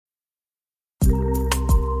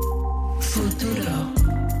Futuro.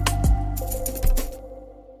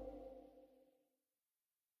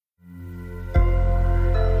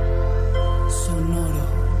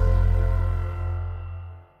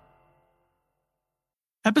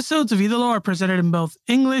 Episodes of Ídolo are presented in both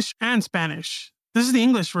English and Spanish. This is the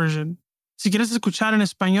English version. Si quieres escuchar en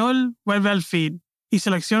español, vuelve al feed y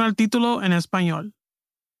selecciona el título en español.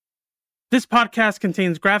 This podcast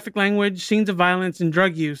contains graphic language, scenes of violence, and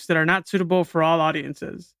drug use that are not suitable for all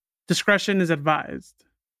audiences. Discretion is advised.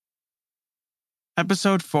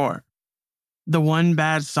 Episode 4. The One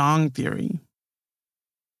Bad Song Theory.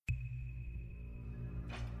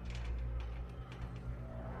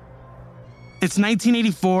 It's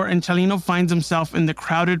 1984 and Chalino finds himself in the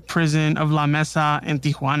crowded prison of La Mesa in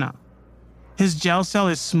Tijuana. His jail cell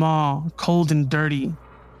is small, cold, and dirty.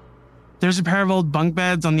 There's a pair of old bunk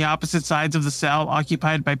beds on the opposite sides of the cell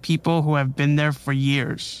occupied by people who have been there for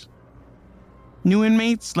years. New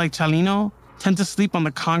inmates, like Chalino, tend to sleep on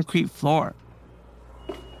the concrete floor.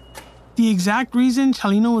 The exact reason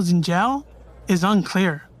Chalino was in jail is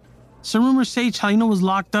unclear. Some rumors say Chalino was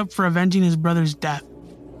locked up for avenging his brother's death.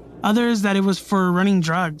 Others that it was for running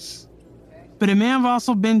drugs. But it may have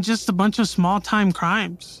also been just a bunch of small-time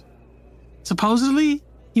crimes. Supposedly,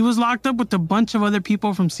 he was locked up with a bunch of other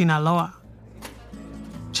people from Sinaloa.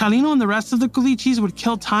 Chalino and the rest of the culichis would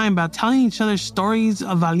kill time by telling each other stories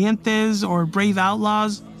of valientes or brave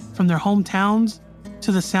outlaws from their hometowns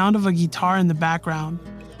to the sound of a guitar in the background.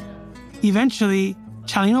 Eventually,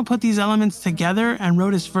 Chalino put these elements together and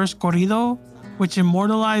wrote his first corrido, which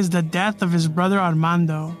immortalized the death of his brother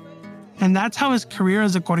Armando. And that's how his career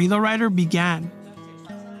as a corrido writer began.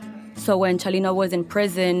 So when Chalino was in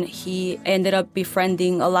prison, he ended up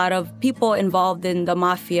befriending a lot of people involved in the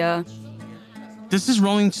mafia. This is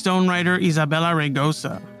Rolling Stone writer Isabella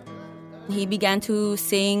Regosa. He began to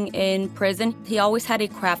sing in prison. He always had a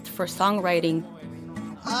craft for songwriting.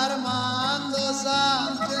 Armando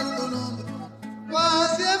Sánchez, tu nombre, va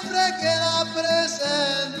siempre queda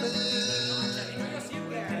presente.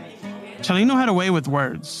 Chalino had a way with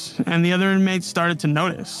words, and the other inmates started to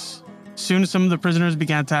notice. Soon some of the prisoners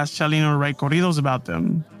began to ask Chalino to write corridos about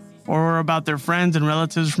them, or about their friends and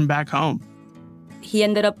relatives from back home. He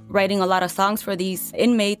ended up writing a lot of songs for these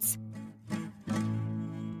inmates.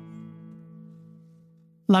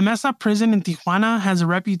 La Mesa prison in Tijuana has a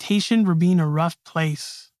reputation for being a rough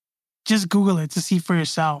place. Just Google it to see for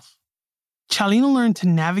yourself. Chalino learned to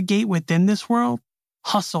navigate within this world,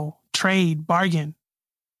 hustle, trade, bargain.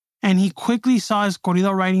 And he quickly saw his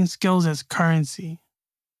corrido writing skills as currency.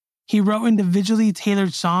 He wrote individually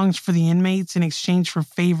tailored songs for the inmates in exchange for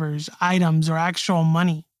favors, items, or actual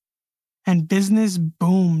money. And business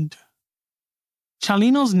boomed.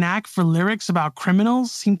 Chalino's knack for lyrics about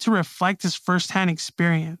criminals seemed to reflect his firsthand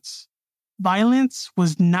experience. Violence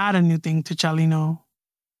was not a new thing to Chalino.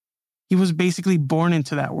 He was basically born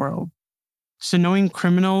into that world. So knowing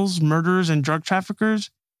criminals, murderers, and drug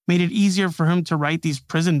traffickers made it easier for him to write these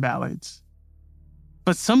prison ballads.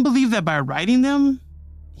 But some believe that by writing them,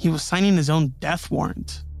 he was signing his own death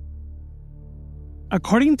warrant.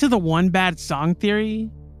 According to the one bad song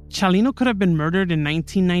theory, Chalino could have been murdered in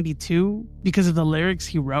 1992 because of the lyrics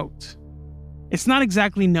he wrote. It's not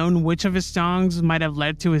exactly known which of his songs might have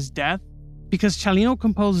led to his death, because Chalino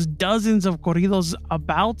composed dozens of corridos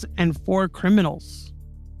about and for criminals.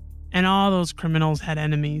 And all those criminals had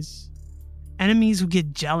enemies. Enemies who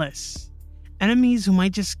get jealous. Enemies who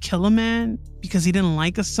might just kill a man because he didn't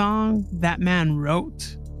like a song that man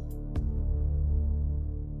wrote.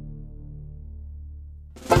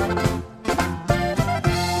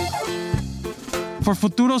 For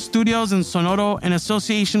Futuro Studios and Sonoro, in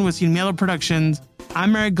association with Sin Miedo Productions,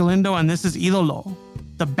 I'm Eric Galindo, and this is Ídolo,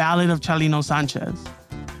 the Ballad of Chalino Sánchez,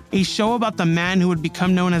 a show about the man who would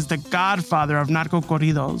become known as the godfather of narco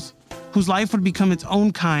corridos, whose life would become its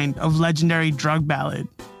own kind of legendary drug ballad.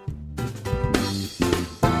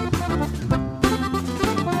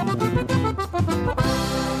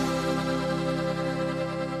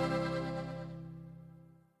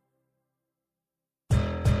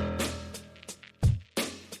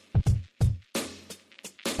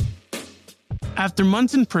 After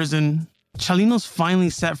months in prison, Chalino's finally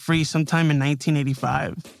set free sometime in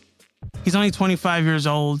 1985. He's only 25 years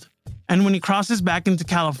old, and when he crosses back into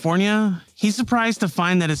California, he's surprised to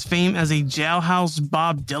find that his fame as a jailhouse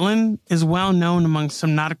Bob Dylan is well known among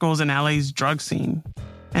some narcos in LA's drug scene.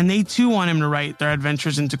 And they too want him to write their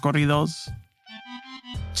adventures into corridos.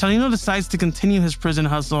 Chalino decides to continue his prison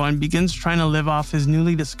hustle and begins trying to live off his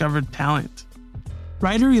newly discovered talent.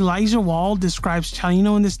 Writer Elijah Wall describes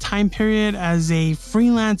Chalino in this time period as a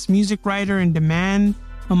freelance music writer in demand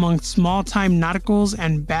among small-time narcos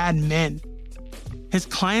and bad men. His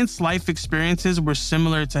clients' life experiences were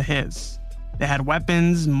similar to his. They had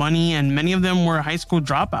weapons, money, and many of them were high school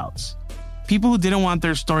dropouts. People who didn't want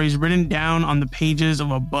their stories written down on the pages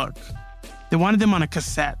of a book. They wanted them on a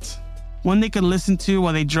cassette, one they could listen to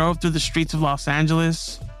while they drove through the streets of Los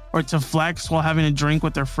Angeles, or to flex while having a drink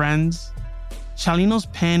with their friends. Chalino's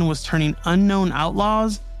pen was turning unknown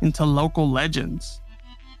outlaws into local legends.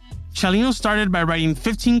 Chalino started by writing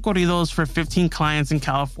 15 corridos for 15 clients in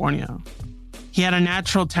California. He had a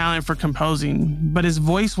natural talent for composing, but his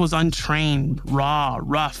voice was untrained, raw,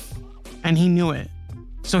 rough, and he knew it.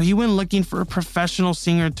 So he went looking for a professional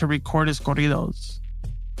singer to record his corridos.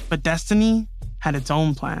 But destiny had its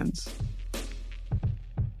own plans.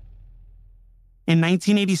 In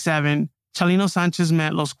 1987, Chalino Sánchez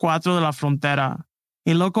met Los Cuatro de la Frontera,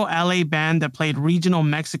 a local LA band that played regional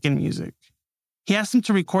Mexican music. He asked them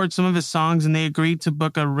to record some of his songs, and they agreed to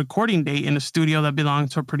book a recording date in a studio that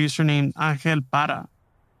belonged to a producer named Angel Parra.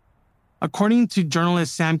 According to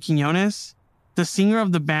journalist Sam Quiñones, the singer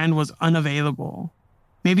of the band was unavailable.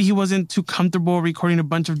 Maybe he wasn't too comfortable recording a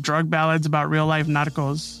bunch of drug ballads about real-life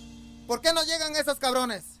narcos. ¿Por qué no llegan esos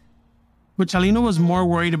cabrones? But Chalino was more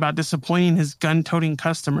worried about disappointing his gun-toting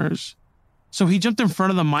customers. So he jumped in front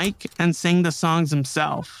of the mic and sang the songs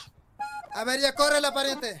himself. A ver, ya corre la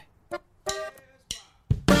pariente.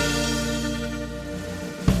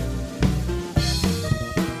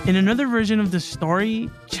 In another version of the story,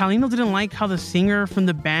 Chalino didn't like how the singer from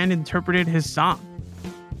the band interpreted his song.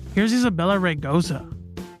 Here's Isabella Regoza.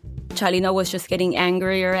 Chalino was just getting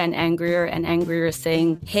angrier and angrier and angrier,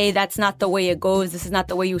 saying, hey, that's not the way it goes. This is not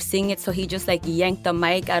the way you sing it. So he just yanked the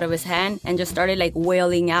mic out of his hand and just started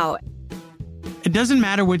wailing out. It doesn't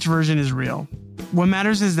matter which version is real. What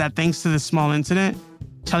matters is that thanks to this small incident,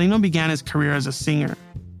 Chalino began his career as a singer.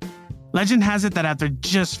 Legend has it that after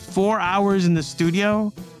just 4 hours in the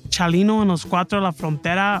studio, Chalino and Los Cuatro de la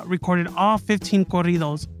Frontera recorded all 15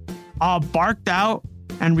 corridos, all barked out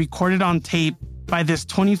and recorded on tape by this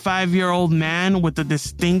 25-year-old man with a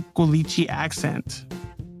distinct Culichi accent.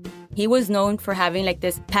 He was known for having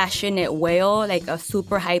this passionate wail, a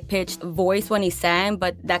super high-pitched voice when he sang,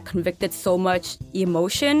 but that convicted so much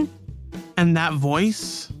emotion. And that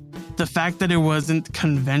voice, the fact that it wasn't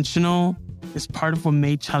conventional, is part of what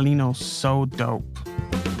made Chalino so dope.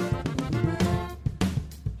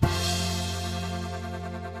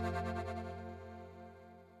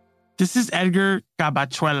 This is Edgar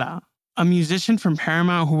Gabachuela, a musician from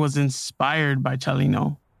Paramount who was inspired by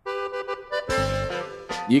Chalino.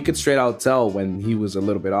 You could straight out tell when he was a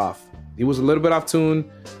little bit off. He was a little bit off tune.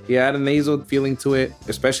 He had a nasal feeling to it,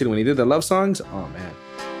 especially when he did the love songs. Oh, man.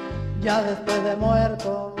 Ya después de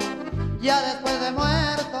muerto, ya después de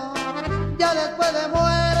muerto, ya después de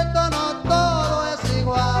muerto, no todo es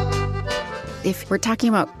igual. If we're talking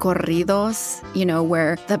about corridos,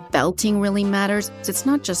 where the belting really matters, it's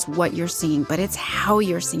not just what you're singing, but it's how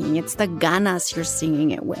you're singing. It's the ganas you're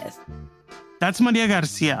singing it with. That's Maria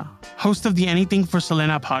Garcia, host of the Anything for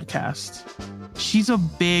Selena podcast. She's a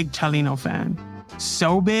big Chalino fan.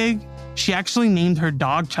 So big, she actually named her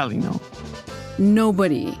dog Chalino.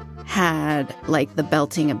 Nobody had the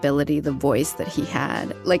belting ability, the voice that he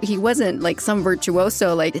had. He wasn't some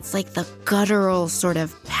virtuoso. It's the guttural sort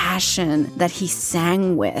of passion that he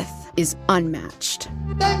sang with is unmatched.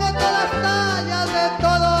 Tengo todas tallas de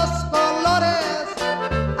todos colores.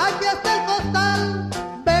 Aquí está el costal.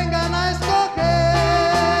 Vengan a escoger.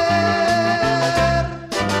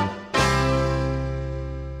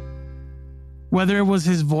 Whether it was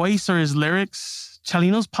his voice or his lyrics,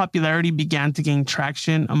 Chalino's popularity began to gain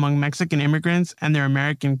traction among Mexican immigrants and their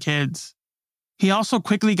American kids. He also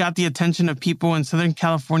quickly got the attention of people in Southern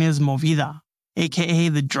California's movida, aka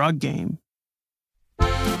the drug game.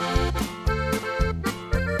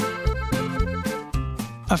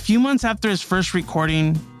 A few months after his first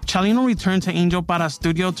recording, Chalino returned to Angel Parra's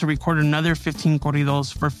studio to record another 15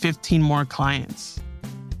 corridos for 15 more clients.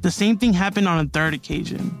 The same thing happened on a third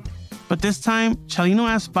occasion. But this time, Chalino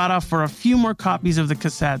asked Parra for a few more copies of the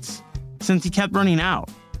cassettes, since he kept running out.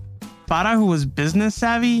 Parra, who was business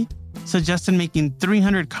savvy, suggested making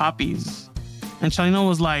 300 copies. And Chalino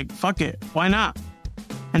was like, fuck it, why not?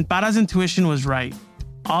 And Parra's intuition was right.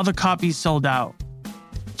 All the copies sold out.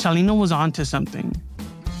 Chalino was onto something.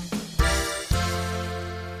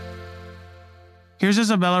 Here's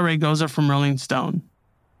Isabella Regoza from Rolling Stone.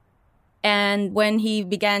 And when he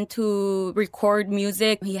began to record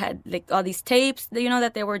music, he had like all these tapes,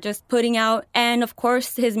 that they were just putting out. And of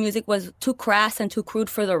course, his music was too crass and too crude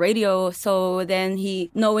for the radio. So then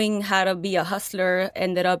he, knowing how to be a hustler,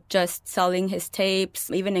 ended up just selling his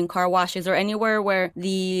tapes, even in car washes or anywhere where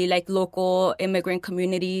the like local immigrant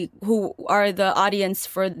community, who are the audience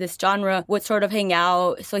for this genre, would sort of hang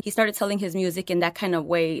out. So he started selling his music in that kind of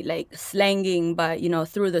way, like slanging, but,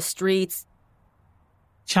 through the streets.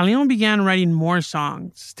 Chalino began writing more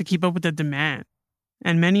songs to keep up with the demand,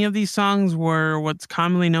 and many of these songs were what's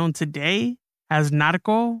commonly known today as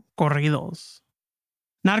narco corridos.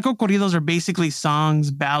 Narco corridos are basically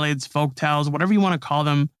songs, ballads, folktales, whatever you want to call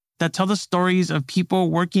them, that tell the stories of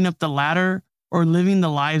people working up the ladder or living the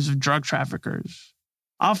lives of drug traffickers.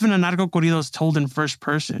 Often a narco corrido is told in first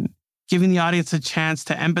person, giving the audience a chance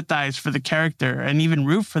to empathize for the character and even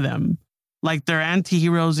root for them, like they're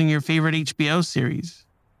anti-heroes in your favorite HBO series.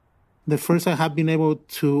 The first I have been able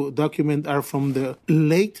to document are from the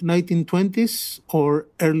late 1920s or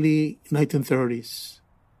early 1930s.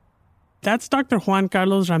 That's Dr. Juan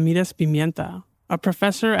Carlos Ramirez Pimienta, a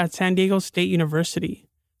professor at San Diego State University,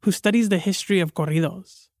 who studies the history of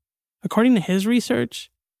corridos. According to his research,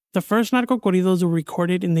 the first narco corridos were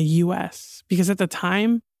recorded in the U.S. because at the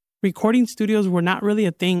time, recording studios were not really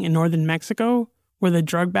a thing in northern Mexico, where the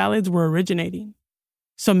drug ballads were originating.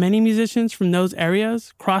 So many musicians from those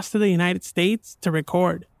areas crossed to the United States to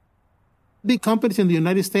record. Big companies in the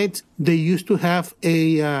United States, they used to have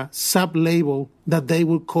a sub-label that they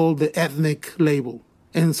would call the ethnic label.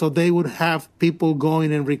 And so they would have people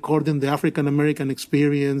going and recording the African-American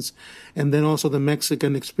experience and then also the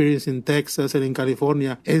Mexican experience in Texas and in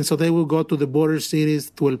California. And so they would go to the border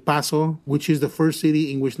cities, to El Paso, which is the first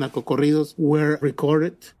city in which narco corridos were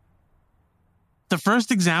recorded. The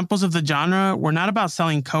first examples of the genre were not about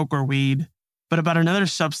selling coke or weed, but about another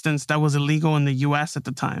substance that was illegal in the U.S. at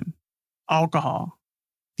the time, alcohol.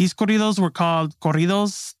 These corridos were called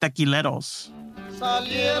corridos tequileros.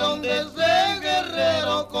 Salieron desde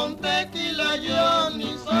Guerrero con tequila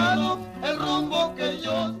ionizado, el rumbo que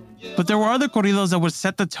yo... But there were other corridos that would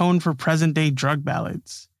set the tone for present-day drug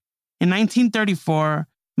ballads. In 1934,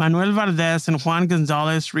 Manuel Valdés and Juan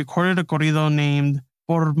González recorded a corrido named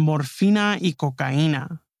Por Morfina y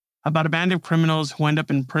Cocaína, about a band of criminals who end up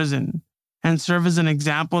in prison and serve as an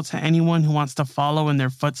example to anyone who wants to follow in their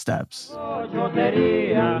footsteps.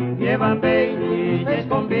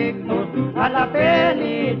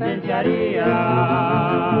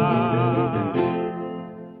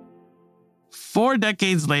 4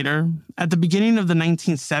 decades later, at the beginning of the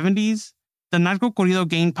 1970s, the narco corrido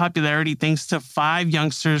gained popularity thanks to 5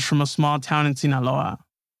 youngsters from a small town in Sinaloa.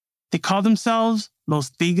 They called themselves Los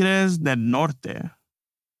Tigres del Norte.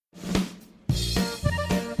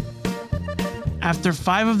 After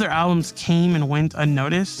 5 of their albums came and went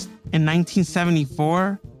unnoticed, in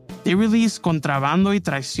 1974, they released Contrabando y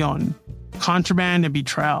Traición, Contraband and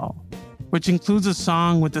Betrayal, which includes a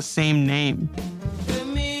song with the same name.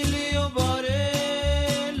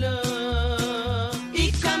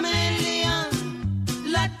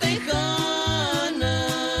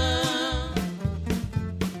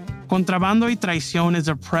 Contrabando y Traición is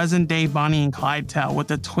a present-day Bonnie and Clyde tale with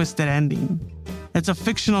a twisted ending. It's a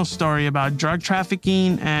fictional story about drug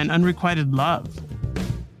trafficking and unrequited love.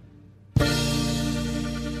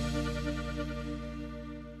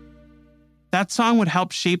 That song would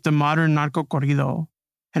help shape the modern narco corrido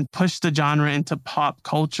and push the genre into pop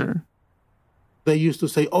culture. They used to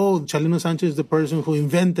say, oh, Chalino Sánchez is the person who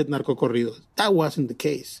invented narco corridos. That wasn't the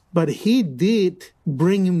case. But he did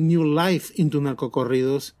bring new life into narco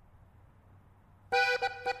corridos.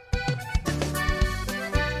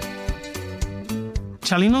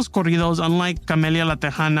 Chalino's corridos, unlike Camelia La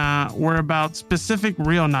Tejana, were about specific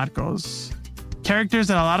real narcos, characters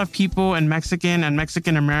that a lot of people in Mexican and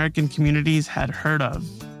Mexican-American communities had heard of.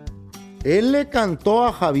 Él le cantó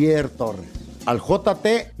a Javier Torres. Al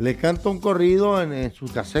JT le canta un corrido en su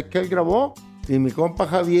cassette que él grabó. Y mi compa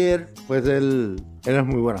Javier, pues él es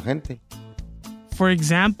muy buena gente. For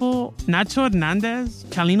example, Nacho Hernandez,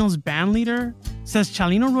 Chalino's band leader, says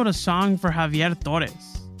Chalino wrote a song for Javier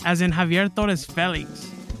Torres, as in Javier Torres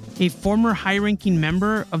Felix, a former high-ranking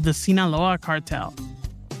member of the Sinaloa cartel.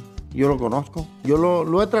 Yo lo conozco. Yo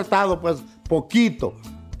lo he tratado, pues, poquito,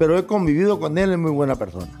 pero he convivido con él, es muy buena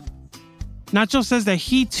persona. Nacho says that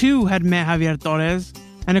he, too, had met Javier Torres,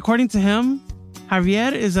 and according to him,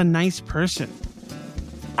 Javier is a nice person.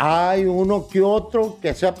 Hay uno que otro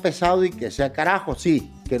que sea pesado y que sea carajo, sí,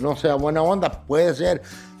 que no sea buena onda, puede ser,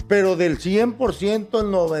 pero del 100%,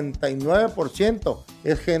 el 99%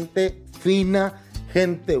 es gente fina,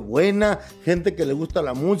 gente buena, gente que le gusta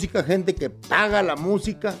la música, gente que paga la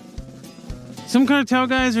música. Some cartel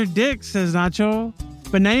guys are dicks, says Nacho,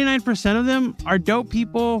 but 99% of them are dope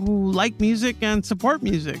people who like music and support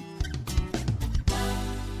music.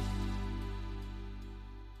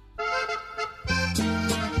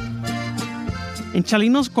 In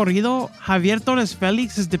Chalino's corrido, Javier Torres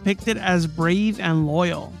Felix is depicted as brave and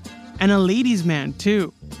loyal, and a ladies' man,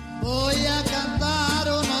 too. Voy a cantar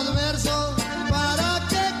unos versos para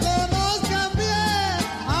que conozcan bien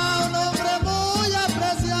a un hombre muy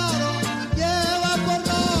apreciado, lleva por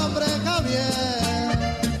nombre Javier.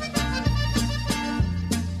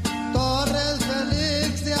 Torres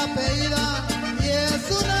Félix se apellida y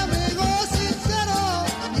es un amigo sincero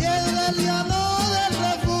y el del llano del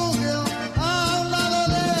refugio a un lado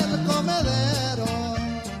del comedero.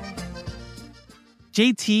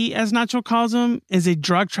 JT, as Nacho calls him, is a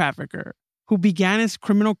drug trafficker who began his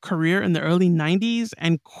criminal career in the early 90s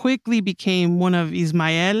and quickly became one of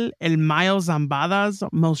Ismael El Mayo Zambada's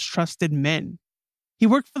most trusted men. He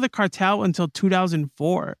worked for the cartel until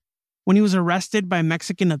 2004, when he was arrested by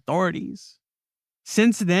Mexican authorities.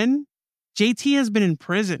 Since then, JT has been in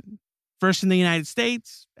prison, first in the United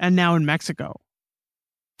States and now in Mexico.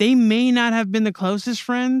 They may not have been the closest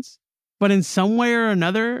friends, but in some way or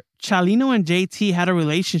another, Chalino and JT had a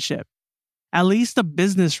relationship, at least a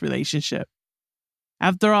business relationship.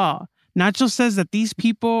 After all, Nacho says that these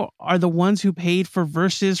people are the ones who paid for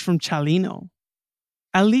verses from Chalino.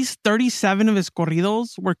 At least 37 of his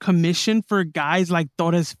corridos were commissioned for guys like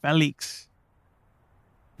Torres Felix.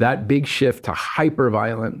 That big shift to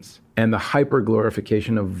hyper-violence and the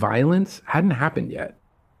hyper-glorification of violence hadn't happened yet.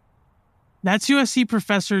 That's USC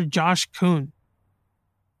professor Josh Kuhn.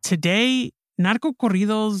 Today, narco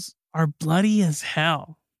corridos are bloody as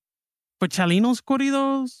hell. But Chalino's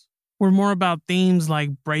corridos were more about themes like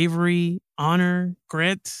bravery, honor,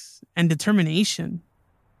 grit, and determination.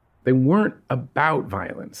 They weren't about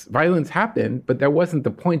violence. Violence happened, but that wasn't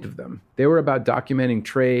the point of them. They were about documenting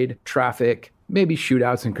trade, traffic, maybe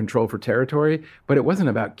shootouts and control for territory, but it wasn't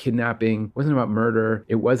about kidnapping, it wasn't about murder,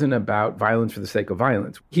 it wasn't about violence for the sake of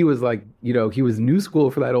violence. He was like, he was new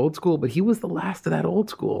school for that old school, but he was the last of that old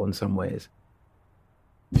school in some ways.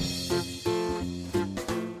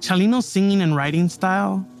 Chalino's singing and writing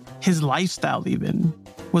style, his lifestyle even,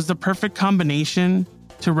 was the perfect combination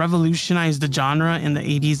to revolutionize the genre in the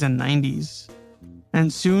 80s and 90s.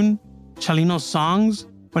 And soon, Chalino's songs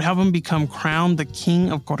would help him become crowned the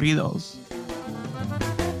king of corridos.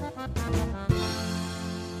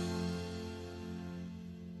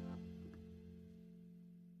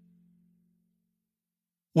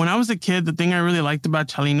 When I was a kid, the thing I really liked about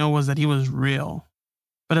Chalino was that he was real.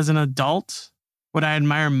 But as an adult, what I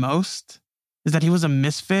admire most is that he was a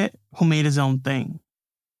misfit who made his own thing.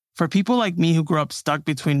 For people like me who grew up stuck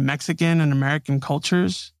between Mexican and American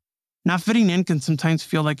cultures, not fitting in can sometimes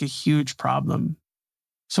feel like a huge problem.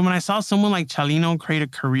 So when I saw someone like Chalino create a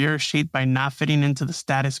career shaped by not fitting into the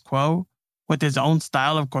status quo with his own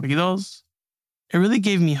style of corridos, it really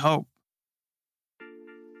gave me hope.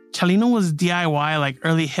 Chalino was DIY like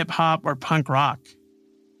early hip-hop or punk rock.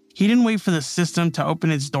 He didn't wait for the system to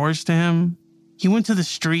open its doors to him. He went to the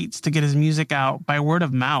streets to get his music out by word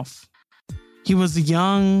of mouth. He was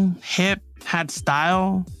young, hip, had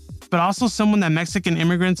style, but also someone that Mexican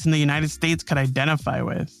immigrants in the United States could identify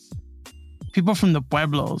with. People from the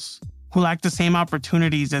pueblos who lacked the same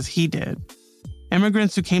opportunities as he did.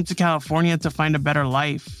 Immigrants who came to California to find a better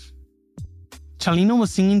life. Chalino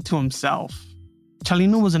was singing to himself.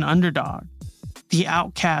 Chalino was an underdog, the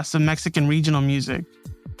outcast of Mexican regional music,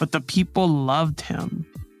 but the people loved him.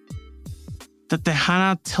 The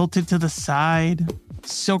tejana tilted to the side,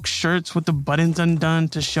 silk shirts with the buttons undone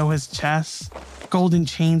to show his chest, golden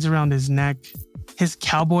chains around his neck, his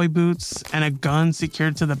cowboy boots, and a gun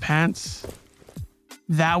secured to the pants.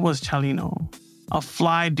 That was Chalino, a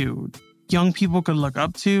fly dude young people could look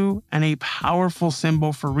up to and a powerful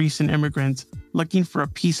symbol for recent immigrants looking for a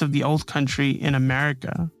piece of the old country in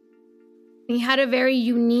America. He had a very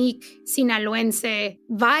unique Sinaloense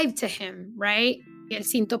vibe to him, right? El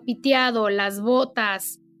cinto piteado, las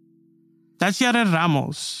botas. That's Yared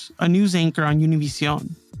Ramos, a news anchor on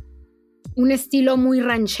Univision. Un estilo muy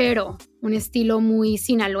ranchero, un estilo muy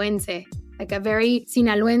sinaloense, like a very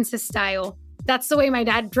Sinaloense style. That's the way my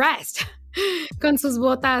dad dressed. Con sus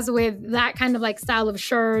botas, with that kind of like style of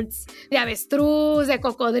shirts, de avestruz, de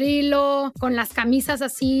cocodrilo, con las camisas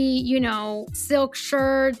así, silk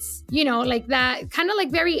shirts, like that kind of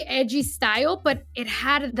like very edgy style, but it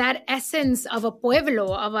had that essence of a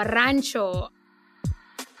pueblo, of a rancho.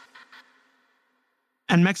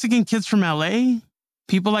 And Mexican kids from LA,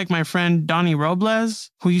 people like my friend Donnie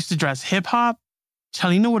Robles, who used to dress hip-hop,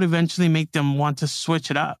 Chalino would eventually make them want to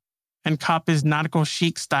switch it up and cop his narco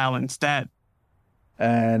chic style instead.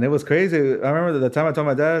 And it was crazy. I remember the time I told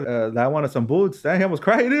my dad that I wanted some boots. He almost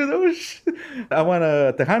cried, dude. I want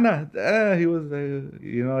a Tejana. He was,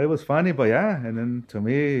 it was funny, but yeah. And then to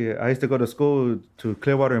me, I used to go to school to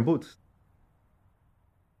Clearwater in boots.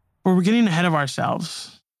 But we're getting ahead of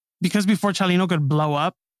ourselves. Because before Chalino could blow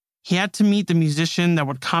up, he had to meet the musician that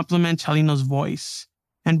would complement Chalino's voice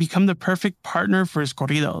and become the perfect partner for his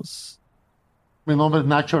corridos. Mi nombre es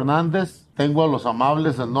Nacho Hernández. Tengo a Los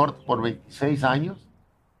Amables del Norte por 26 años.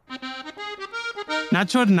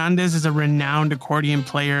 Nacho Hernandez is a renowned accordion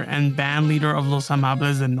player and band leader of Los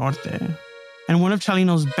Amables del Norte, and one of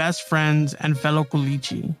Chalino's best friends and fellow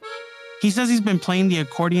culichi. He says he's been playing the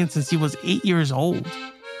accordion since he was 8 years old.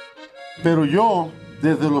 Pero yo,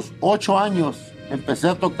 desde los 8 años,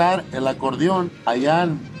 empecé a tocar el acordeón allá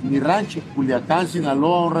en mi rancho, Culiacán,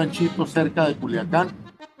 Sinaloa, un ranchito cerca de Culiacán.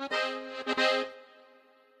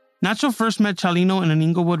 Nacho first met Chalino in an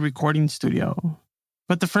Inglewood recording studio.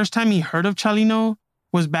 But the first time he heard of Chalino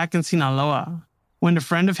was back in Sinaloa, when a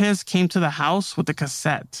friend of his came to the house with a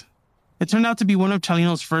cassette. It turned out to be one of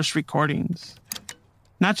Chalino's first recordings.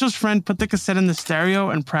 Nacho's friend put the cassette in the stereo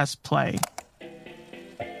and pressed play.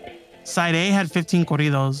 Side A had 15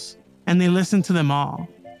 corridos, and they listened to them all.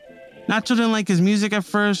 Nacho didn't like his music at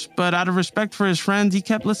first, but out of respect for his friends, he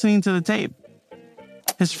kept listening to the tape.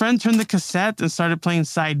 His friend turned the cassette and started playing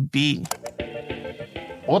side B.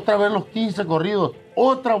 Otra vez los 15 corridos.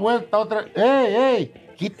 Otra vuelta, otra. ¡Ey!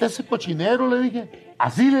 Quita ese cochinero, le dije.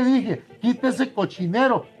 Así le dije. Quita ese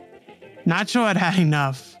cochinero. Nacho had had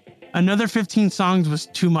enough. Another 15 songs was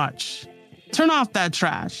too much. Turn off that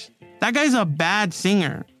trash. That guy's a bad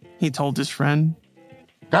singer, he told his friend.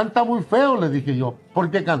 Canta muy feo, le dije yo,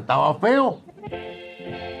 porque cantaba feo.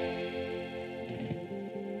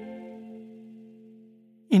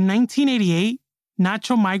 In 1988,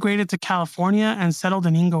 Nacho migrated to California and settled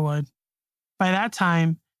in Inglewood. By that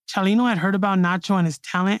time, Chalino had heard about Nacho and his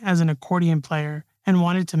talent as an accordion player and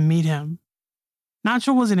wanted to meet him.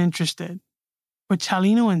 Nacho wasn't interested, but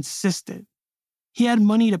Chalino insisted. He had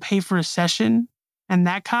money to pay for a session, and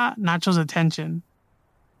that caught Nacho's attention.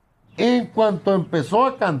 En cuanto empezó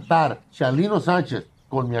a cantar Chalino Sánchez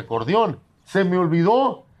con mi acordeón, se me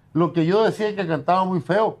olvidó lo que yo decía que cantaba muy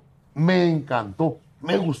feo. Me encantó.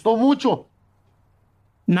 Me gustó mucho.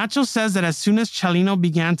 Nacho says that as soon as Chalino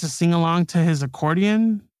began to sing along to his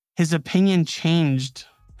accordion, his opinion changed.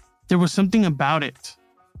 There was something about it.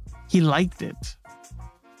 He liked it.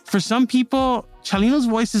 For some people, Chalino's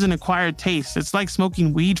voice is an acquired taste. It's like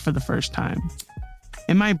smoking weed for the first time.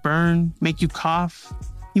 It might burn, make you cough.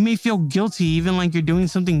 You may feel guilty, even like you're doing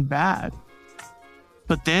something bad.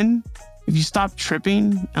 But then, if you stop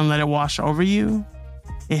tripping and let it wash over you,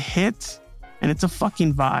 it hits, and it's a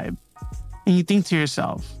fucking vibe. And you think to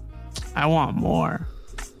yourself, I want more.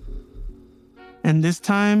 And this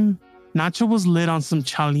time, Nacho was lit on some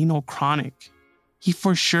Chalino chronic. He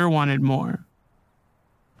for sure wanted more.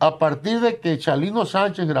 A partir de que Chalino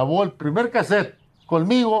Sánchez grabó el primer cassette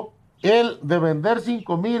conmigo, él de vender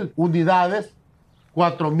 5,000 unidades,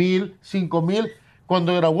 4,000, 5,000,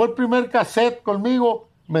 cuando grabó el primer cassette conmigo,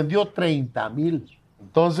 vendió 30,000.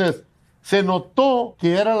 Entonces, se notó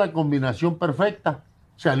que era la combinación perfecta.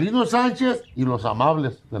 Chalino Sánchez y Los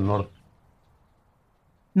Amables del Norte.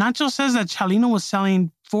 Nacho says that Chalino was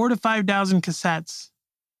selling 4,000 to 5,000 cassettes,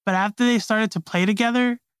 but after they started to play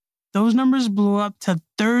together, those numbers blew up to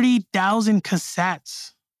 30,000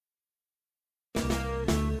 cassettes.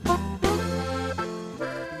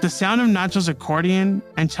 The sound of Nacho's accordion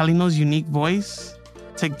and Chalino's unique voice,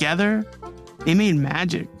 together, they made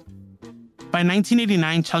magic. By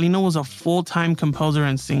 1989, Chalino was a full-time composer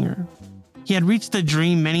and singer. He had reached the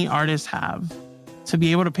dream many artists have, to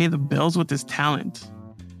be able to pay the bills with his talent.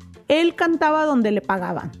 Él cantaba donde le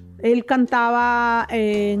pagaban. Él cantaba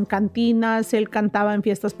en cantinas, él cantaba en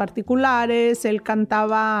fiestas particulares, él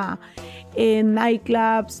cantaba en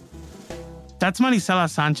nightclubs. That's Marisela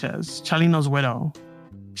Sanchez, Chalino's widow.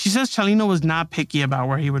 She says Chalino was not picky about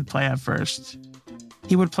where he would play at first.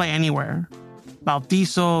 He would play anywhere.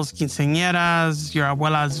 Bautizos, quinceañeras, your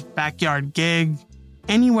abuela's backyard gig,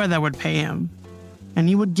 anywhere that would pay him. And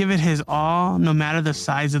he would give it his all, no matter the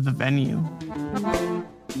size of the venue.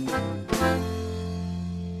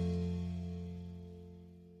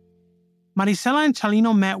 Marisela and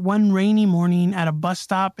Chalino met one rainy morning at a bus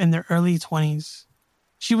stop in their early 20s.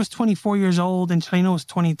 She was 24 years old and Chalino was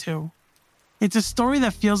 22. It's a story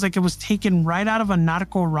that feels like it was taken right out of a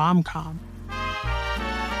narco rom-com.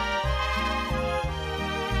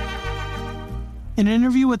 In an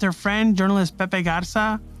interview with her friend, journalist Pepe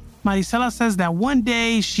Garza, Marisela says that one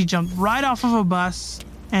day she jumped right off of a bus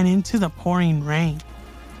and into the pouring rain.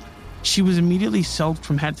 She was immediately soaked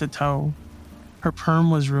from head to toe. Her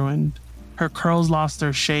perm was ruined. Her curls lost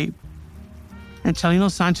their shape. And Chalino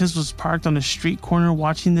Sánchez was parked on a street corner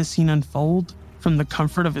watching this scene unfold from the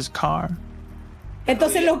comfort of his car.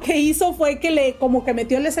 Entonces lo que hizo fue que como que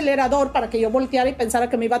metió el acelerador para que yo volteara y pensara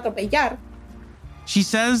que me iba a atropellar. She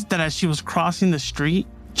says that as she was crossing the street,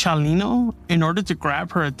 Chalino, in order to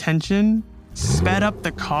grab her attention, sped up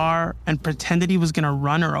the car and pretended he was going to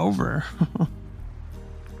run her over.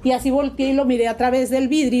 Y así volteé y lo miré a través del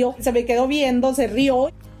vidrio. Se me quedó viendo, se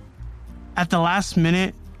rió. At the last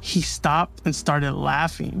minute, he stopped and started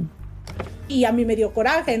laughing. Y a mí me dio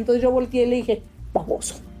coraje, entonces yo volteé y le dije,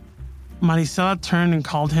 baboso. Marisela turned and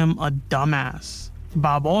called him a dumbass.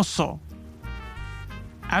 Baboso.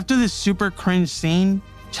 After this super cringe scene,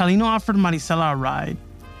 Chalino offered Marisela a ride.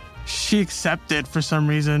 She accepted for some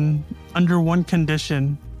reason, under one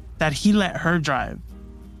condition, that he let her drive.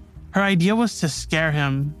 Her idea was to scare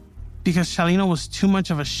him, because Chalino was too much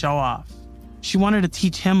of a show-off. She wanted to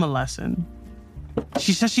teach him a lesson.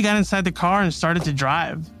 She said she got inside the car and started to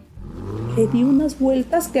drive. Le di unas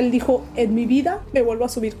vueltas que él dijo, en mi vida me vuelvo a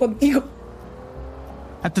subir contigo.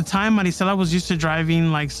 At the time, Marisela was used to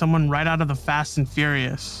driving like someone right out of the Fast and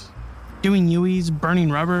Furious, doing U's,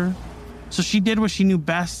 burning rubber. So she did what she knew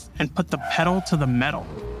best and put the pedal to the metal.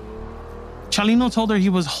 Chalino told her he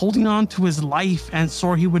was holding on to his life and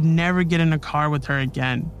swore he would never get in a car with her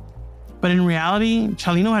again. But in reality,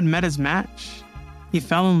 Chalino had met his match. He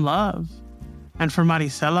fell in love. And for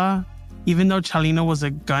Marisela, even though Chalino was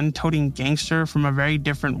a gun-toting gangster from a very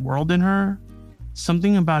different world than her,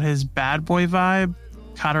 something about his bad boy vibe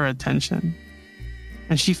caught her attention.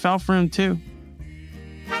 And she fell for him too.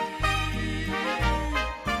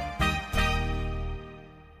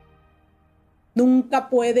 Nunca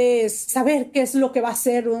puedes saber qué es lo que va a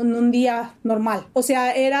ser un día normal. O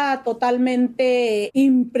sea, era totalmente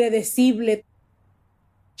impredecible.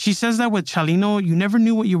 She says that with Chalino, you never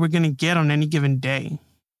knew what you were going to get on any given day.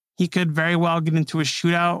 He could very well get into a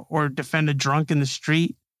shootout or defend a drunk in the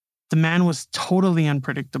street. The man was totally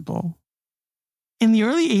unpredictable. In the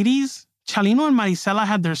early 80s, Chalino and Marisela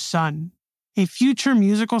had their son, a future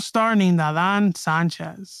musical star named Adán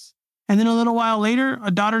Sánchez. And then a little while later,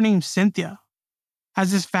 a daughter named Cynthia.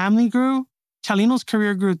 As his family grew, Chalino's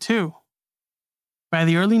career grew too. By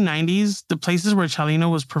the early 90s, the places where Chalino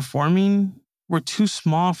was performing were too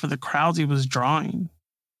small for the crowds he was drawing.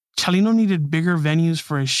 Chalino needed bigger venues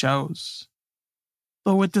for his shows.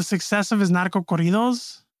 But with the success of his narco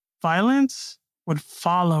corridos, violence would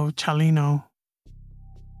follow Chalino.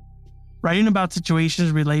 Writing about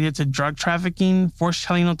situations related to drug trafficking forced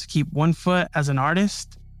Chalino to keep one foot as an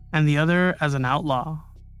artist and the other as an outlaw.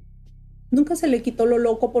 Nunca se le quitó lo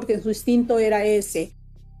loco porque su instinto era ese.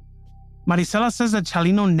 Marisela says that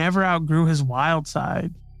Chalino never outgrew his wild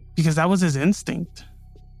side because that was his instinct.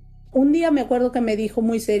 Un día me acuerdo que me dijo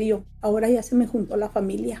muy serio, ahora ya se me juntó la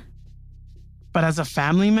familia. But as a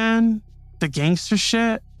family man, the gangster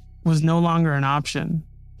shit was no longer an option.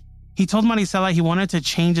 He told Marisela he wanted to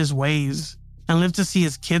change his ways and live to see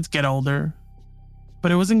his kids get older.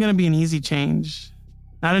 But it wasn't going to be an easy change,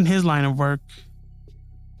 not in his line of work.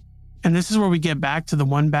 And this is where we get back to the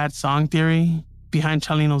one bad song theory behind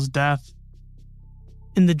Chalino's death.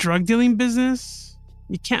 In the drug dealing business,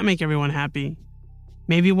 you can't make everyone happy.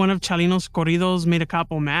 Maybe one of Chalino's corridos made a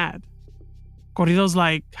couple mad. Corridos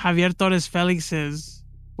like Javier Torres Felix's,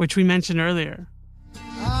 which we mentioned earlier.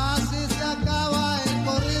 Así se acaba el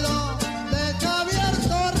corrido de Javier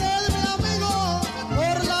Torres, mi amigo.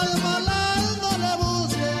 Por las malas no le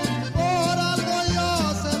busque, por algo yo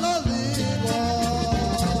se lo digo.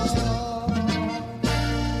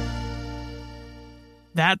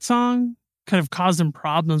 That song could have caused him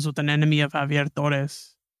problems with an enemy of Javier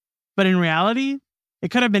Torres. But in reality,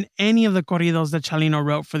 it could have been any of the corridos that Chalino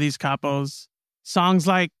wrote for these capos. Songs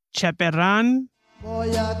like Che Perran, Voy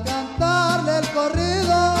a cantarle el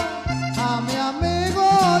corrido a mi amigo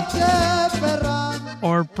Che Perran.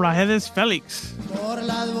 or Prajedes Felix. Por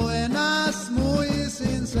las buenas, muy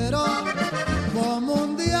sincero, como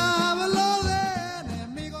un diablo de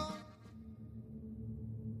enemigo.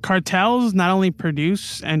 Cartels not only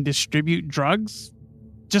produce and distribute drugs,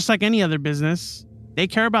 just like any other business, they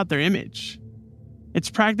care about their image. It's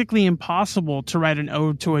practically impossible to write an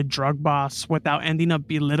ode to a drug boss without ending up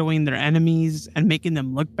belittling their enemies and making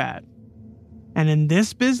them look bad. And in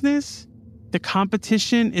this business, the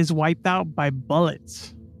competition is wiped out by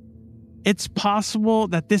bullets. It's possible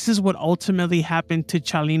that this is what ultimately happened to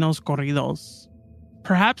Chalino's corridos.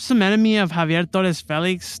 Perhaps some enemy of Javier Torres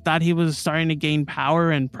Felix thought he was starting to gain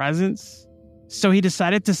power and presence, so he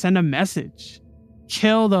decided to send a message.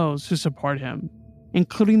 Kill those who support him,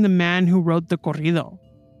 including the man who wrote the corrido.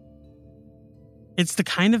 It's the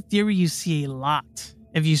kind of theory you see a lot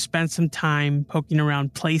if you spend some time poking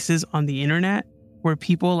around places on the internet where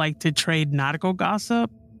people like to trade narco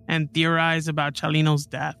gossip and theorize about Chalino's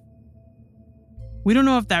death. We don't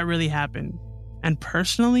know if that really happened, and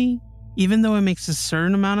personally, even though it makes a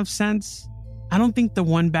certain amount of sense, I don't think the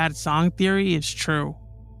one bad song theory is true.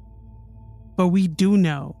 But we do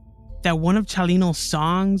know that one of Chalino's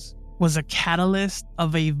songs was a catalyst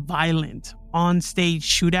of a violent on-stage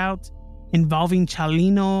shootout involving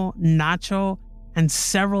Chalino, Nacho, and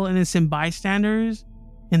several innocent bystanders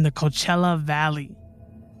in the Coachella Valley.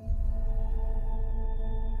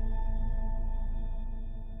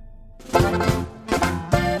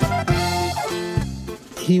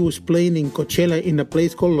 He was playing in Coachella in a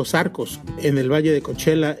place called Los Arcos in el Valle de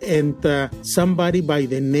Coachella, and somebody by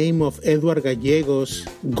the name of Edward Gallegos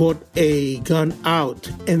got a gun out,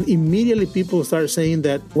 and immediately people started saying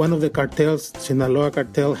that one of the cartels, Sinaloa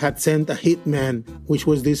cartel, had sent a hitman, which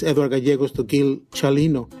was this Edward Gallegos, to kill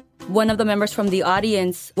Chalino. One of the members from the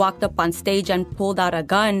audience walked up on stage and pulled out a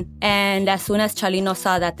gun. And as soon as Chalino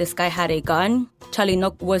saw that this guy had a gun,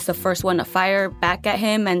 Chalino was the first one to fire back at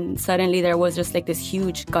him. And suddenly there was just like this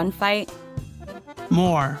huge gunfight.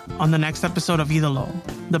 More on the next episode of Ídolo,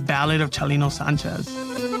 the Ballad of Chalino Sánchez.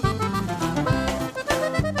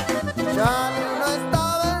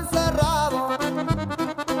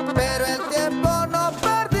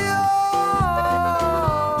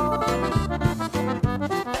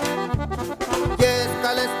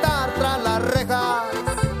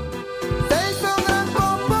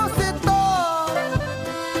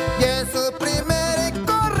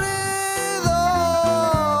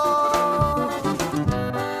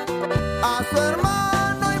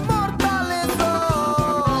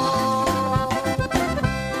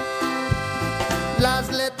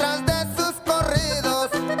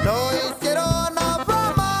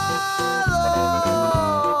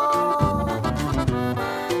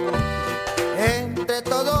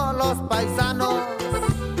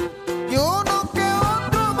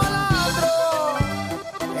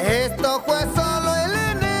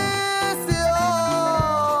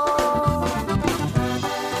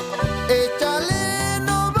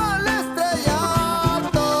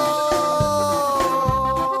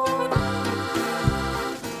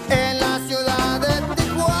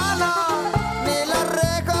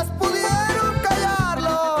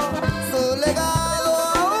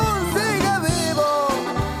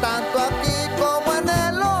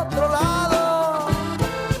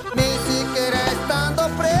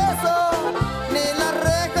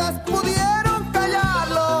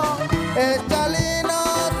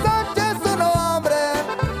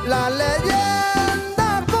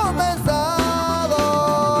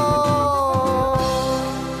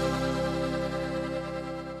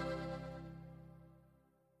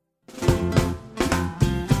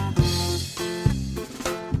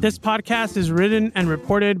 This podcast is written and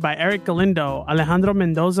reported by Eric Galindo, Alejandro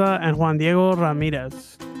Mendoza, and Juan Diego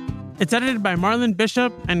Ramirez. It's edited by Marlon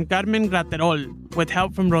Bishop and Carmen Graterol, with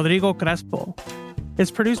help from Rodrigo Crespo. It's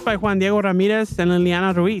produced by Juan Diego Ramirez and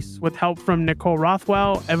Liliana Ruiz, with help from Nicole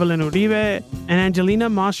Rothwell, Evelyn Uribe, and Angelina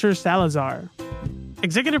Mosher Salazar.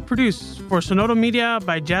 Executive produced for Sonoro Media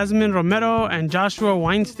by Jasmine Romero and Joshua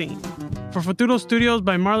Weinstein. For Futuro Studios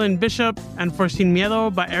by Marlon Bishop, and for Sin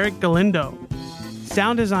Miedo by Eric Galindo.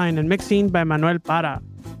 Sound design and mixing by Manuel Para.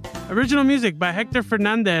 Original music by Hector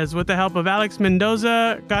Fernandez with the help of Alex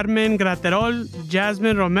Mendoza, Carmen Graterol,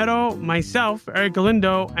 Jasmine Romero, myself, Eric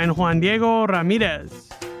Galindo, and Juan Diego Ramirez.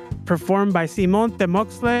 Performed by Simon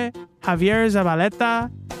Temoxle, Javier Zabaleta,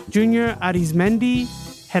 Junior Arizmendi,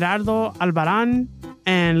 Gerardo Albarán,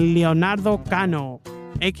 and Leonardo Cano,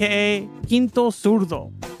 aka Quinto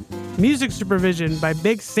Zurdo. Music supervision by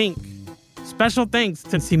Big Sync. Special thanks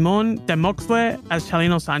to Simon Temoxle as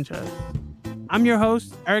Chalino Sánchez. I'm your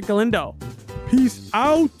host, Eric Galindo. Peace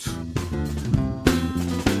out!